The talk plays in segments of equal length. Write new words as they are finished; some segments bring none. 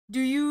Do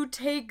you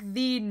take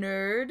the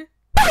nerd?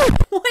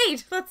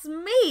 Wait, that's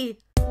me!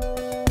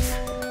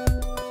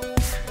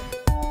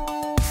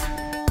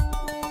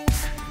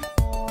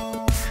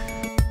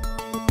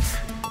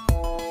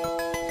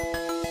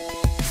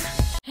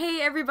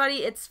 Hey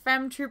everybody, it's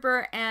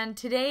Femtrooper, and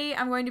today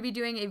I'm going to be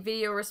doing a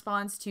video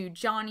response to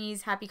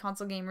Johnny's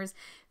HappyConsoleGamer's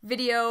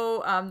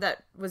video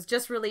that was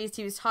just released.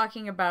 He was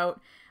talking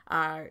about,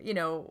 you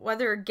know,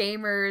 whether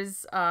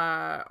gamers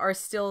are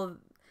still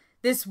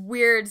this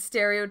weird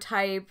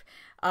stereotype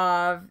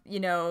of, you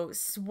know,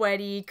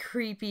 sweaty,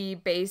 creepy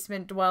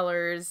basement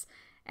dwellers,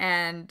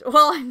 and,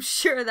 well, I'm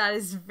sure that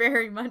is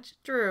very much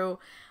true.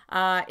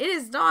 It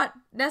is not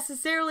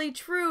necessarily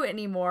true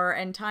anymore,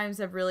 and times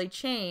have really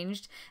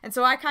changed, and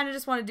so I kind of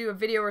just want to do a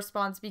video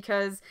response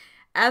because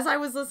as I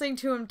was listening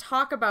to him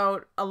talk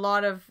about a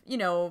lot of, you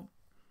know,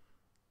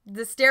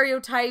 the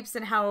stereotypes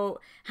and how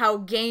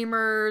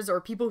gamers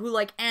or people who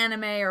like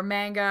anime or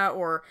manga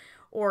or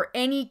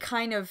any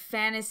kind of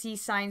fantasy,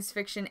 science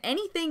fiction,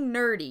 anything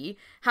nerdy,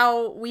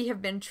 how we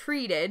have been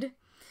treated,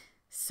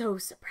 so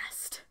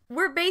suppressed.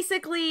 We're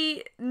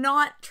basically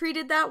not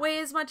treated that way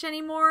as much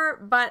anymore,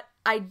 but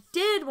I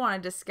did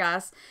want to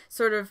discuss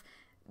sort of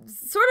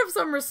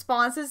some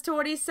responses to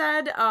what he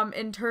said,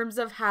 in terms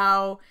of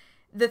how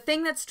the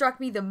thing that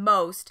struck me the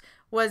most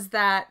was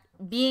that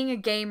being a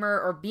gamer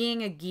or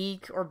being a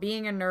geek or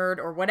being a nerd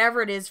or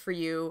whatever it is for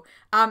you,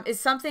 is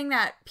something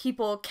that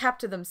people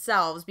kept to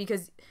themselves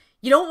because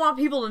you don't want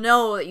people to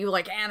know that you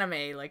like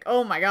anime. Like,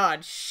 oh my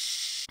god,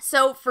 shh.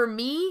 So for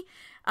me,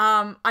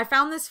 I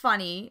found this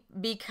funny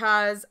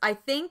because I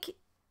think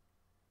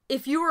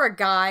if you were a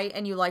guy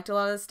and you liked a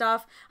lot of this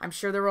stuff, I'm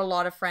sure there were a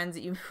lot of friends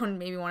that you wouldn't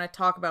maybe want to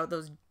talk about,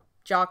 those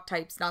jock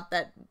types. Not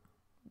that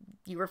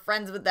you were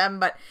friends with them,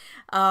 but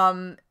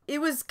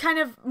it was kind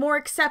of more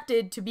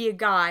accepted to be a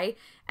guy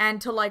and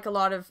to like a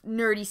lot of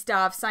nerdy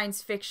stuff,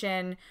 science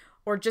fiction,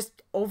 or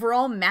just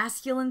overall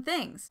masculine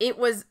things. It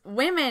was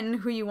women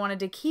who you wanted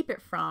to keep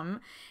it from.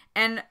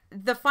 And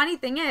the funny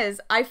thing is,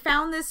 I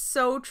found this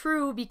so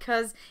true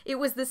because it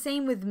was the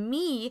same with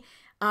me,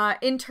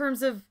 in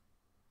terms of,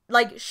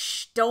 like,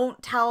 shh,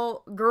 don't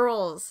tell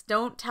girls,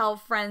 don't tell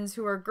friends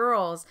who are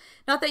girls.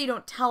 Not that you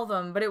don't tell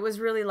them, but it was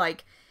really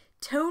like,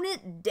 tone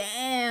it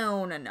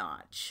down a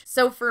notch.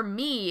 So for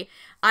me,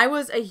 I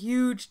was a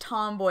huge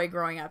tomboy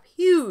growing up.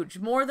 Huge.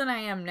 More than I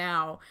am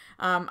now.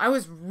 I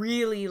was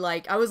really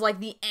like, I was like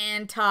the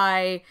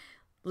anti-lady.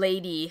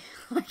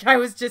 Like, I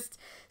was just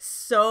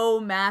so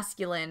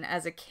masculine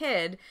as a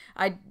kid.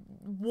 I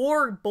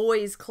wore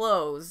boys'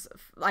 clothes.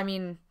 I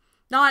mean,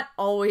 not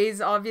always,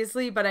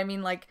 obviously, but I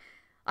mean, like,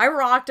 I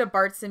rocked a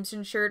Bart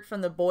Simpson shirt from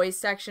the boys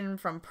section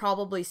from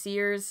probably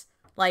Sears.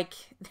 Like,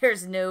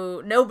 there's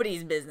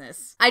nobody's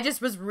business. I just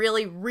was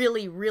really,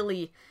 really,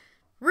 really,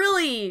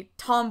 really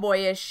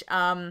tomboyish.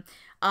 You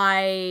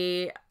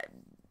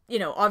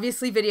know,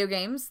 obviously video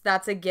games,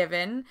 that's a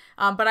given.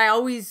 But I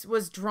always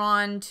was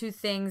drawn to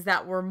things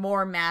that were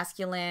more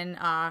masculine,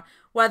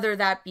 whether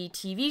that be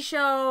TV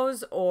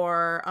shows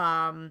or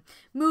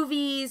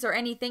movies or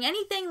anything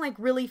like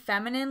really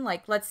feminine,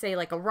 like let's say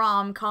like a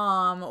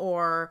rom-com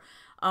or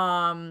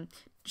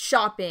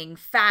shopping,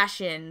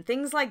 fashion,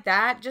 things like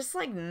that, just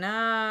like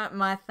not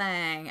my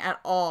thing at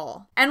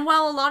all. And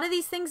while a lot of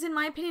these things, in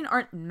my opinion,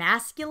 aren't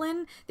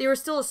masculine, they were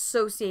still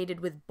associated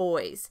with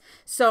boys.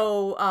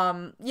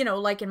 So, you know,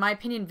 like in my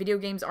opinion, video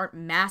games aren't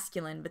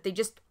masculine, but they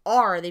just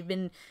are. They've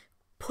been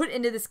put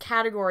into this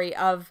category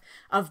of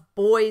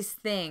boys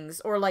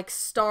things, or like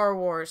Star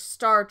Wars,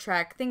 Star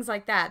Trek, things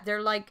like that.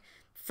 They're like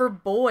for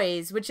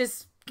boys, which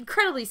is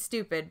incredibly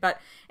stupid. But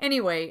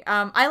anyway,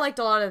 I liked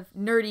a lot of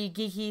nerdy,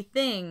 geeky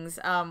things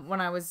when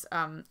I was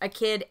a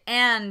kid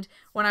and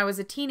when I was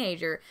a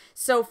teenager.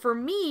 So for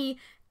me,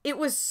 it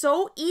was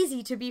so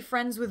easy to be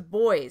friends with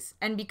boys.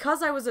 And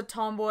because I was a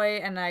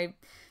tomboy and I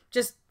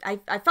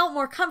felt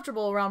more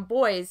comfortable around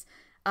boys,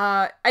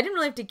 I didn't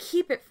really have to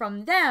keep it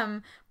from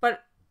them.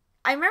 But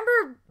I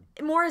remember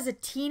more as a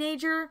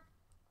teenager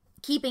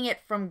keeping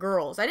it from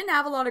girls. I didn't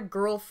have a lot of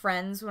girl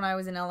friends when I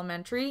was in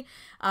elementary.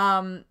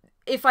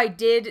 If I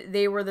did,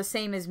 they were the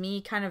same as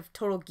me, kind of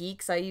total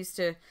geeks. I used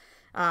to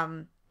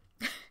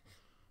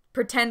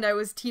pretend I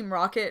was Team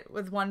Rocket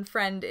with one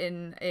friend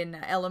in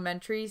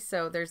elementary,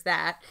 so there's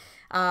that.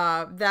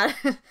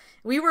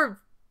 We were,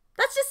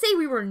 let's just say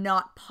we were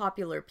not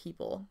popular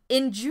people.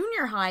 In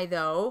junior high,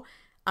 though,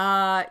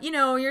 you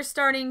know, you're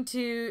starting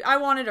to, I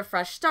wanted a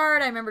fresh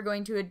start. I remember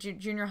going to a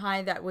junior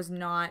high that was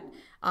not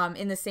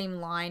in the same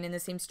line, in the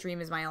same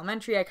stream as my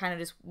elementary. I kind of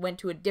just went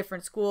to a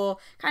different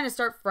school, kind of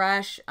start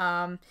fresh.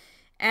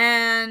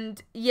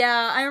 And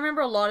yeah, I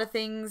remember a lot of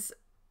things.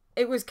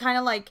 It was kind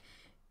of like,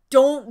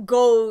 don't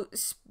go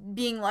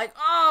being like,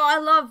 oh, I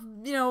love,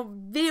 you know,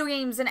 video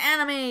games and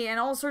anime and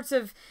all sorts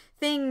of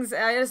things.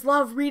 I just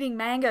love reading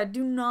manga.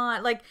 Do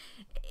not, like,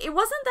 it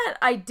wasn't that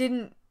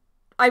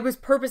I was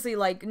purposely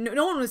like,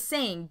 no one was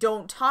saying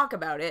don't talk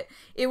about it.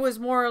 It was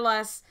more or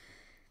less,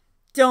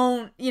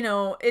 don't, you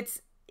know,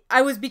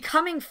 I was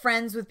becoming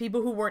friends with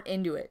people who weren't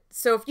into it.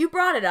 So if you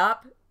brought it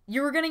up,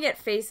 you were going to get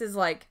faces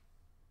like,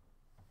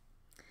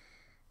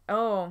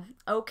 Oh,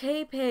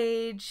 okay,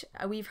 Paige.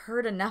 We've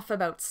heard enough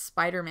about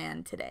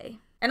Spider-Man today.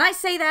 And I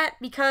say that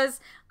because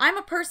I'm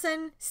a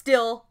person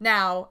still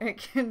now, it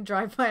can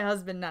drive my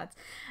husband nuts,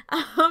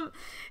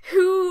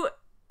 who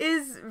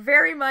is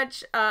very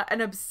much an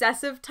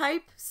obsessive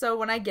type. So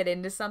when I get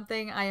into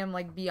something, I am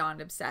like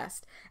beyond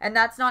obsessed. And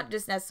that's not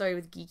just necessarily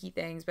with geeky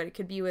things, but it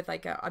could be with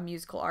like a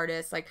musical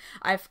artist. Like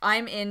if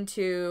I'm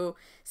into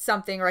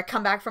something or I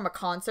come back from a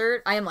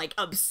concert, I am like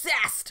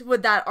obsessed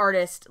with that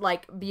artist,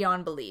 like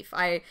beyond belief.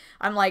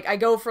 I'm like, I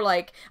go for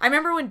like, I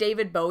remember when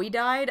David Bowie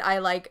died, I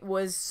like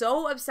was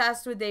so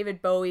obsessed with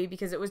David Bowie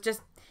because it was just,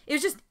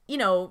 you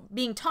know,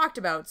 being talked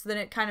about. So then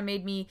it kind of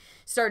made me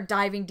start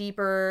diving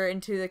deeper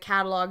into the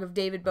catalog of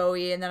David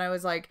Bowie. And then I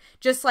was like,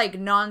 just like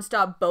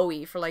nonstop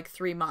Bowie for like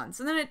 3 months.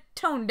 And then it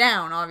toned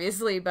down,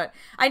 obviously. But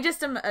I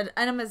just am,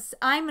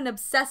 I'm an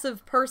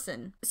obsessive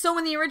person. So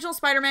when the original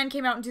Spider-Man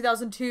came out in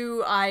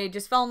 2002, I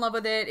just fell in love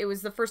with it. It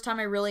was the first time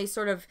I really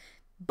sort of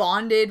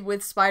bonded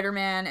with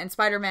Spider-Man, and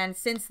Spider-Man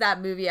since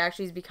that movie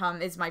actually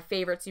is my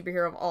favorite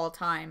superhero of all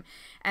time.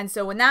 And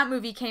so when that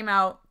movie came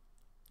out,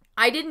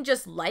 I didn't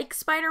just like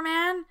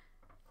Spider-Man,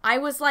 I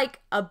was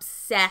like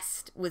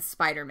obsessed with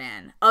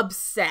Spider-Man.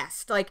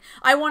 Obsessed. Like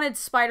I wanted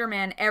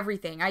Spider-Man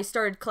everything. I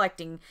started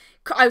going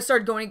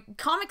to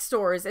comic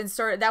stores and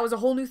that was a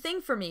whole new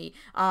thing for me.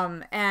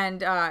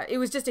 It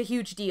was just a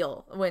huge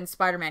deal when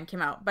Spider-Man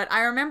came out. But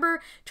I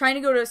remember trying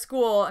to go to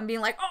school and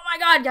being like, oh my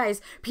god,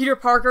 guys, Peter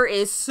Parker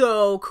is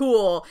so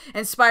cool.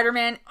 And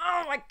Spider-Man,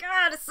 oh my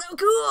god, it's so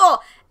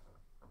cool.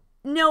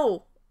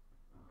 No,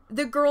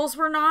 the girls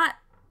were not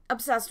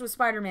obsessed with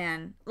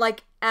Spider-Man,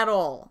 like, at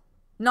all.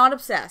 Not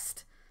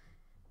obsessed.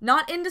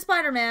 Not into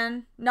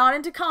Spider-Man, not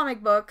into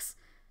comic books,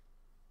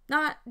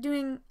 not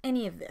doing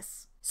any of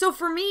this. So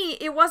for me,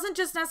 it wasn't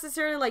just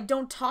necessarily like,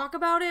 don't talk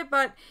about it,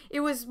 but it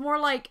was more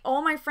like,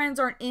 all my friends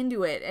aren't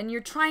into it, and you're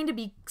trying to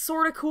be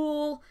sort of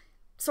cool,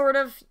 sort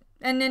of,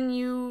 and then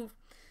you're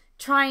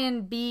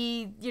trying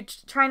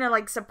to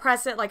like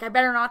suppress it, like I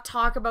better not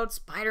talk about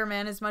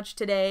Spider-Man as much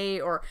today,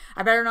 or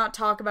I better not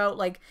talk about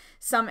like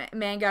some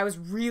manga. I was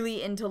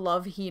really into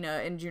Love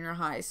Hina in junior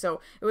high,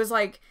 so it was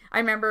like, I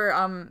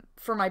remember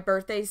for my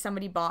birthday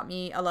somebody bought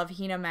me a Love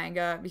Hina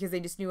manga because they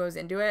just knew I was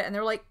into it, and they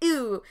were like,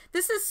 ew,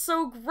 this is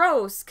so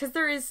gross, because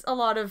there is a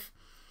lot of,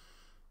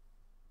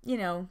 you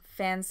know,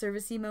 fan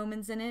servicey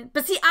moments in it.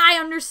 But see, I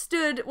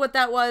understood what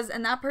that was,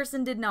 and that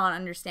person did not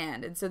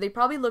understand, and so they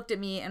probably looked at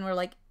me and were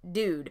like,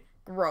 dude,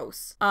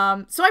 gross.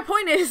 So my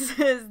point is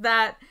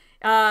that,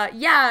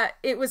 yeah,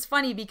 it was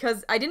funny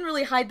because I didn't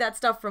really hide that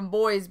stuff from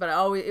boys, but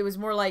it was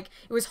more like,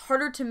 it was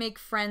harder to make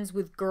friends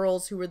with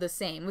girls who were the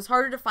same. It was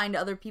harder to find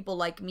other people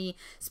like me,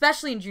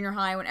 especially in junior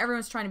high when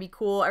everyone's trying to be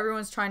cool.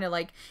 Everyone's trying to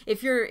like,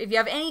 if you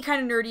have any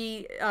kind of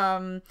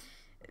nerdy,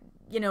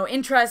 you know,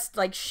 interest,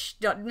 like,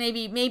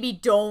 maybe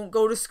don't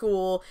go to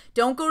school.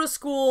 Don't go to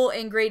school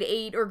in grade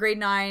 8 or grade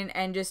 9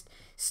 and just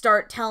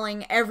start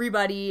telling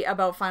everybody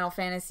about Final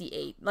Fantasy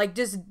VIII. Like,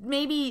 just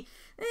maybe,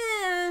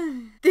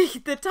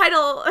 the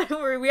title,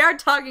 where we are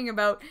talking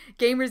about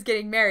gamers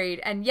getting married,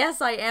 and yes,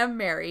 I am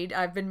married.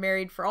 I've been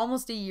married for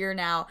almost a year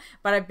now,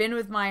 but I've been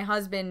with my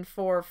husband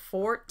for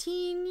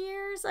 14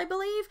 years, I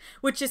believe,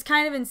 which is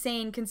kind of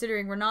insane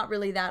considering we're not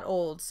really that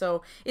old.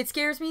 So it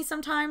scares me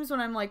sometimes when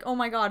I'm like, oh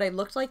my god, I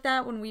looked like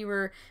that when we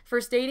were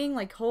first dating.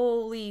 Like,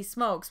 holy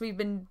smokes, we've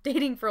been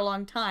dating for a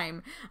long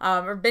time,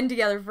 or been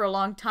together for a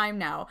long time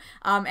now.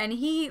 And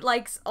he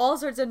likes all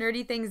sorts of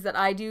nerdy things that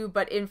I do,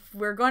 but if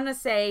we're gonna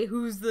say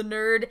who's the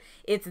nerd,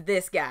 it's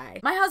this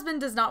guy. My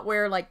husband does not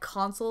wear like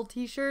console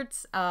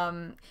t-shirts.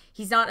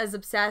 He's not as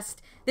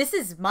obsessed. This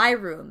is my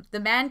room. The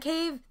man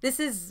cave, this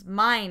is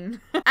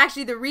mine.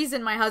 Actually, the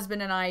reason my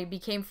husband and I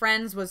became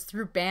friends was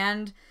through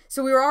band.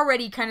 So we were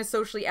already kind of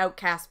socially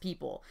outcast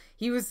people.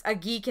 He was a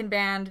geek in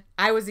band.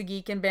 I was a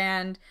geek in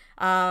band.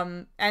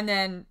 And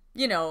then,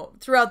 you know,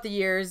 throughout the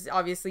years,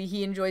 obviously,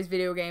 he enjoys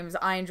video games.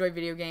 I enjoy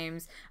video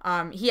games.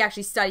 He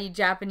actually studied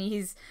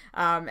Japanese,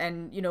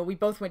 and, you know, we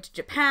both went to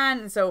Japan,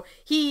 and so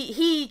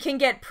he can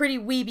get pretty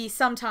weeby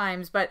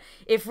sometimes, but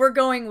if we're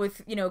going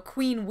with, you know,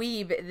 Queen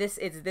Weeb,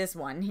 it's this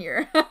one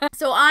here.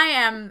 So I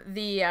am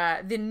the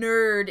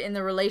nerd in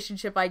the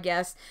relationship, I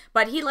guess,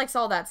 but he likes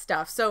all that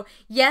stuff. So,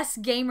 yes,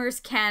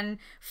 gamers can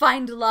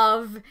find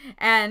love,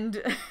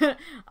 and,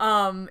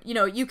 you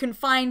know, you can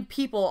find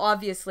people,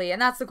 obviously, and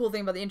that's the cool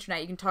thing about the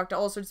internet. You can talk to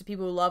all sorts of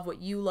people who love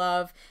what you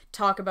love,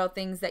 talk about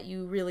things that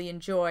you really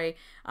enjoy,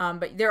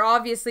 but there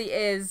obviously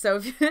is, so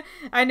if,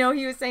 I know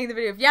he was saying in the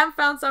video, if you haven't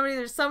found somebody,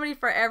 there's somebody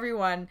for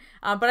everyone,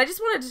 but I just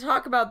wanted to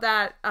talk about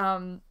that,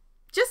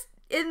 just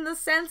in the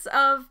sense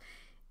of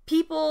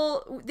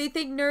people, they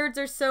think nerds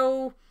are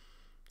so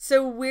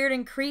weird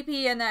and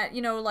creepy, and that,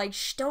 you know, like,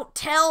 don't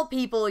tell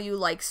people you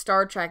like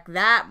Star Trek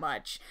that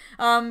much,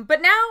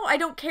 but now I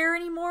don't care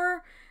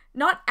anymore,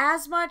 not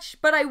as much,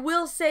 but I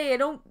will say I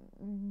don't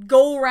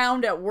go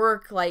around at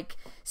work like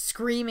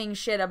screaming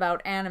shit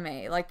about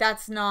anime. Like,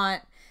 that's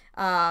not,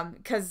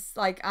 cause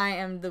like I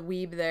am the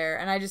weeb there,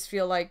 and I just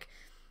feel like,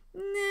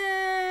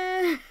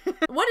 nah.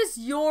 What is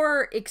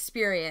your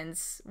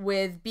experience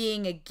with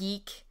being a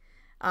geek?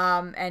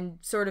 and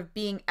sort of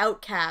being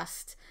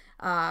outcast.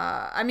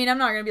 I mean, I'm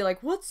not going to be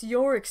like, what's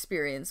your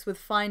experience with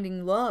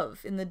finding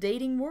love in the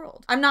dating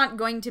world? I'm not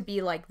going to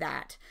be like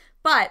that.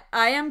 But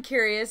I am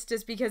curious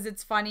just because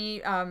it's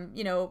funny,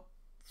 you know,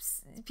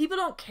 people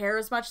don't care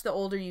as much the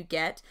older you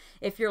get.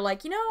 If you're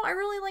like, you know, I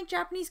really like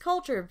Japanese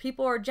culture,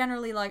 people are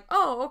generally like,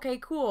 oh, okay,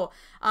 cool.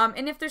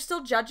 And if they're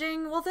still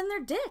judging, well, then they're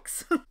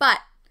dicks. But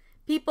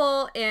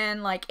people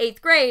in like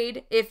 8th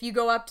grade, if you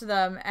go up to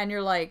them and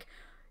you're like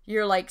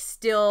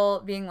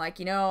still being like,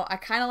 you know, I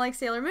kind of like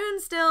Sailor Moon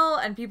still,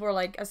 and people are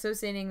like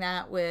associating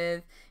that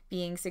with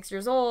being 6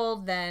 years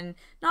old, then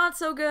not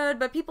so good.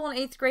 But people in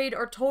 8th grade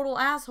are total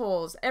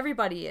assholes.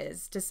 Everybody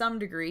is to some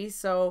degree.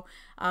 So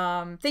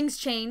things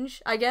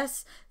change, I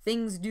guess.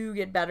 Things do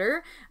get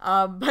better.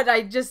 But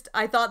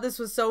I thought this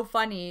was so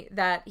funny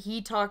that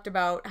he talked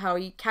about how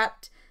he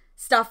kept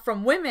stuff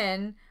from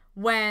women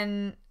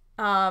when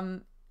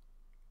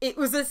it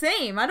was the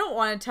same. I don't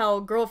want to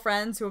tell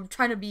girlfriends who I'm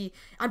trying to be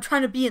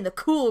in the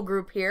cool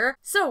group here.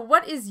 So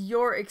what is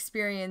your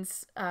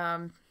experience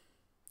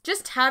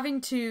just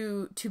having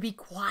to be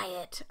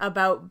quiet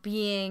about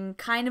being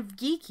kind of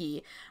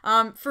geeky?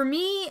 For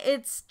me,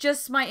 it's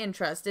just my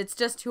interest. It's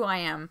just who I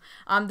am.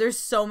 There's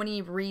so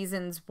many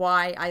reasons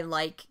why I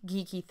like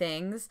geeky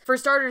things. For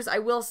starters, I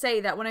will say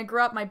that when I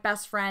grew up, my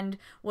best friend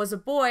was a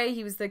boy.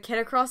 He was the kid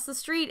across the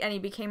street, and he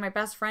became my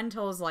best friend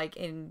till I was like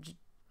in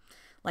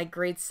like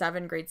grade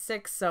 7, grade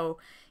 6. So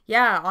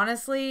yeah,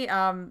 honestly,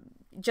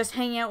 just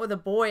hanging out with a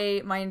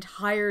boy my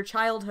entire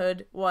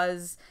childhood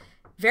was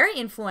very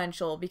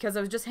influential because I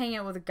was just hanging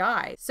out with a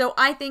guy. So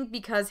I think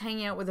because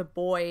hanging out with a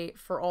boy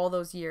for all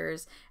those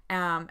years,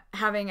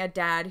 having a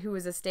dad who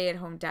was a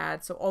stay-at-home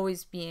dad, so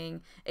always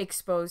being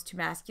exposed to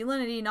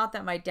masculinity, not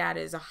that my dad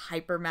is a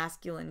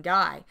hyper-masculine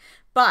guy,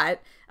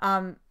 but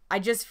I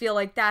just feel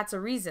like that's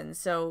a reason.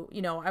 So,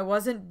 you know, I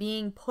wasn't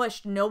being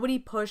pushed. Nobody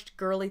pushed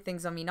girly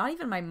things on me, not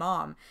even my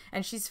mom.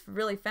 And she's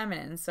really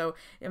feminine. So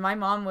my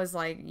mom was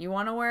like, you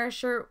want to wear a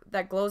shirt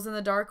that glows in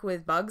the dark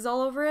with bugs all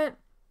over it?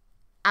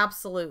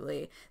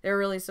 Absolutely. They were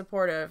really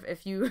supportive.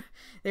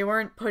 They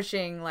weren't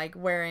pushing like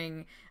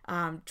wearing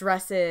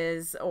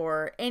dresses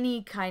or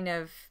any kind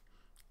of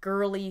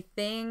girly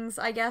things,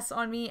 I guess,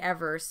 on me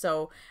ever.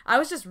 So I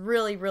was just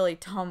really, really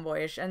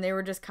tomboyish, and they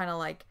were just kind of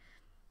like,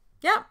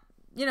 yeah,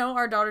 you know,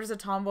 our daughter's a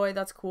tomboy,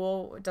 that's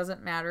cool, it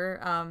doesn't matter.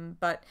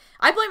 But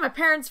I blame my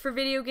parents for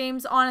video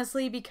games,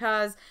 honestly,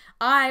 because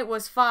I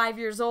was 5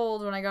 years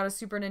old when I got a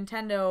Super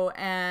Nintendo,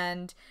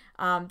 and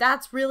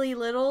that's really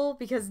little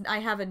because I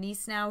have a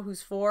niece now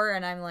who's 4,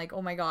 and I'm like,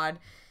 oh my god,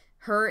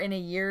 her in a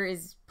year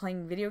is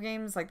playing video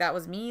games? Like, that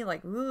was me?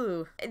 Like,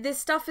 ooh. This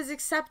stuff is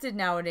accepted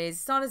nowadays,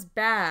 it's not as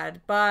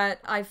bad, but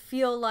I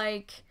feel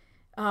like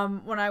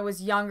when I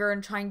was younger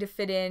and trying to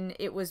fit in,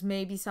 it was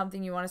maybe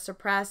something you want to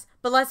suppress.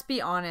 But let's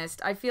be honest,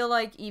 I feel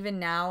like even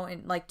now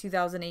in like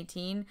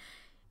 2018,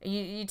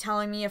 you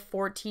telling me a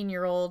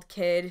 14-year-old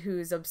kid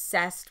who's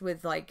obsessed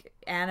with like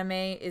anime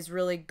is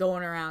really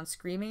going around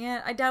screaming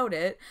it? I doubt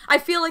it. I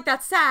feel like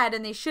that's sad,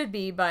 and they should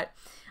be, but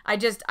I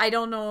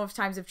don't know if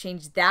times have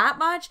changed that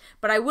much.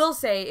 But I will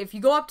say, if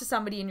you go up to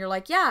somebody and you're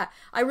like, yeah,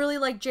 I really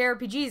like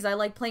JRPGs, I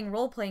like playing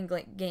role-playing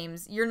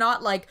games, you're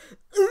not like,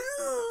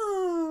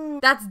 ooh.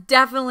 That's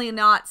definitely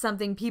not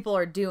something people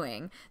are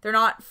doing. They're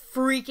not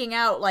freaking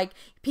out. Like,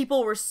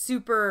 people were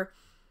super,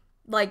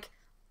 like,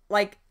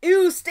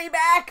 ooh, stay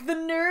back, the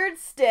nerd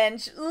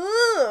stench,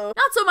 ooh.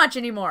 Not so much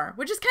anymore,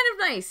 which is kind of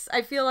nice.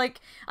 I feel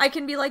like I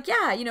can be like,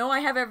 yeah, you know,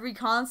 I have every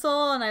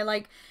console, and I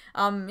like,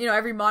 you know,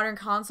 every modern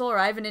console, or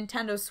I have a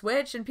Nintendo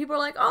Switch, and people are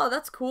like, oh,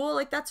 that's cool,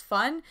 like, that's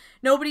fun.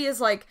 Nobody is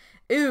like,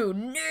 ooh,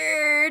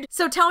 nerd.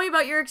 So tell me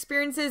about your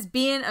experiences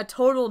being a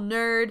total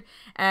nerd,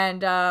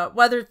 and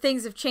whether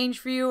things have changed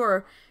for you,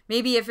 or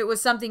maybe if it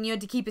was something you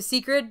had to keep a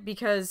secret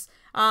because,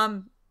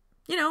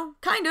 you know,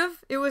 kind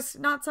of. It was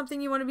not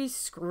something you want to be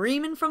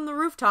screaming from the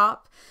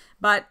rooftop.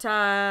 But,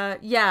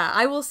 yeah,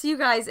 I will see you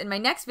guys in my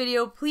next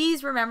video.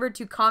 Please remember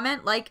to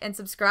comment, like, and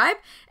subscribe,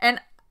 and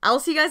I'll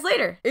see you guys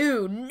later.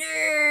 Ooh,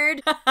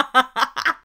 nerd!